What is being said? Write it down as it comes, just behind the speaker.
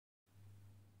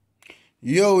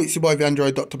Yo, it's your boy the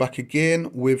Android Doctor back again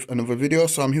with another video.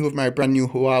 So I'm here with my brand new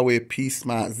Huawei P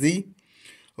Smart Z.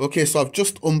 Okay, so I've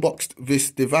just unboxed this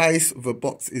device. The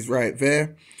box is right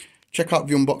there. Check out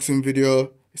the unboxing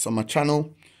video. It's on my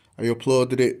channel. I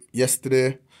uploaded it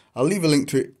yesterday. I'll leave a link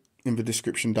to it in the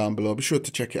description down below. Be sure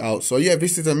to check it out. So yeah,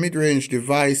 this is a mid-range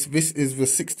device. This is the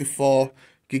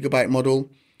 64GB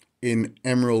model in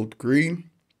emerald green.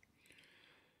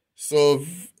 So,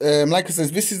 like I said,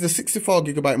 this is the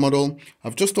 64GB model.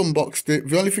 I've just unboxed it.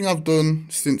 The only thing I've done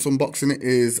since unboxing it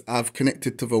is I've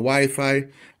connected to the Wi-Fi.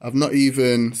 I've not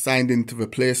even signed into the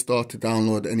Play Store to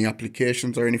download any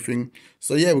applications or anything.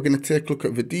 So yeah, we're going to take a look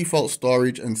at the default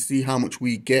storage and see how much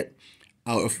we get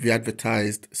out of the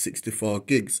advertised 64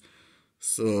 gigs.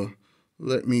 So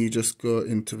let me just go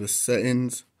into the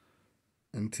settings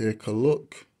and take a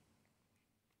look.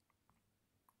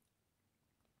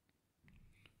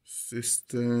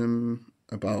 System,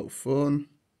 about phone.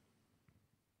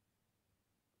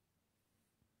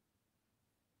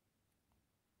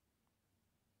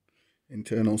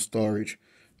 Internal storage.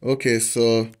 Okay,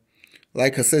 so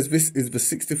like I said, this is the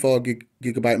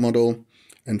 64GB model,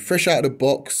 and fresh out of the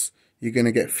box, you're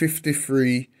gonna get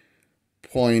 53.52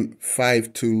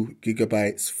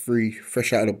 gigabytes free,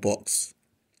 fresh out of the box.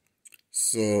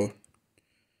 So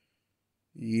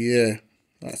yeah,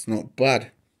 that's not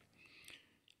bad.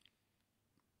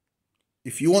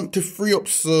 If you want to free up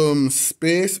some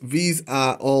space, these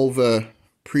are all the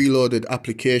preloaded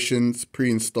applications,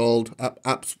 pre-installed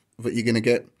apps that you're going to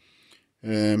get.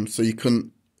 So you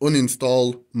can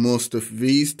uninstall most of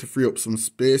these to free up some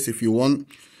space if you want.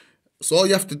 So all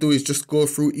you have to do is just go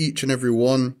through each and every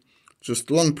one, just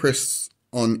long press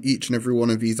on each and every one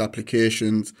of these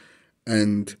applications,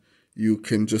 and you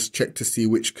can just check to see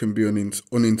which can be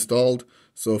uninstalled.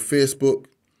 So Facebook,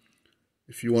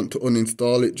 if you want to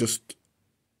uninstall it, just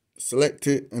select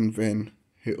it and then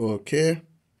hit OK.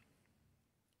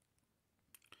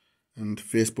 And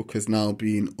Facebook has now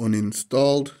been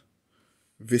uninstalled.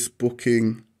 This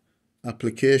booking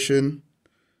application,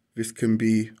 this can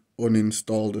be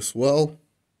uninstalled as well.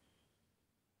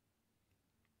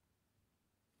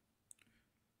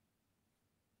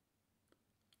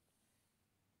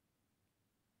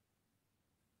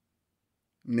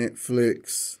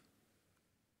 Netflix,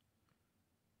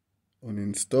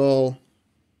 uninstall.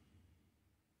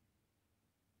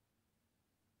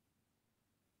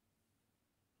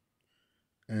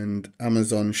 And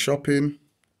Amazon Shopping,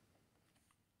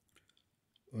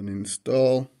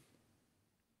 uninstall.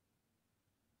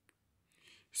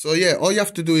 So yeah, all you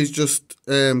have to do is just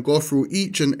go through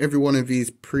each and every one of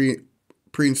these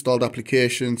pre-installed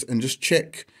applications and just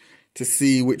check to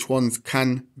see which ones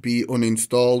can be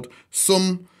uninstalled.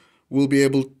 Some will be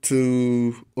able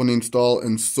to uninstall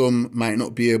and some might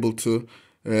not be able to.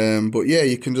 But yeah,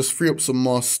 you can just free up some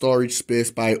more storage space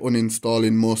by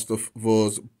uninstalling most of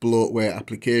those bloatware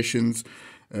applications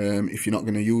if you're not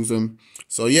going to use them.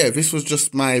 So yeah, this was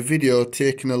just my video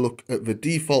taking a look at the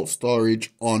default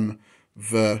storage on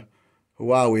the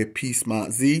Huawei P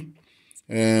Smart Z.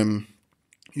 You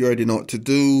already know what to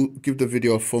do. Give the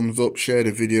video a thumbs up, share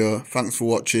the video. Thanks for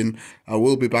watching. I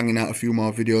will be banging out a few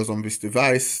more videos on this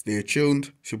device. Stay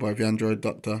tuned. It's your boy the Android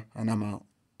Doctor, and I'm out.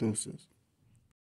 Deuces.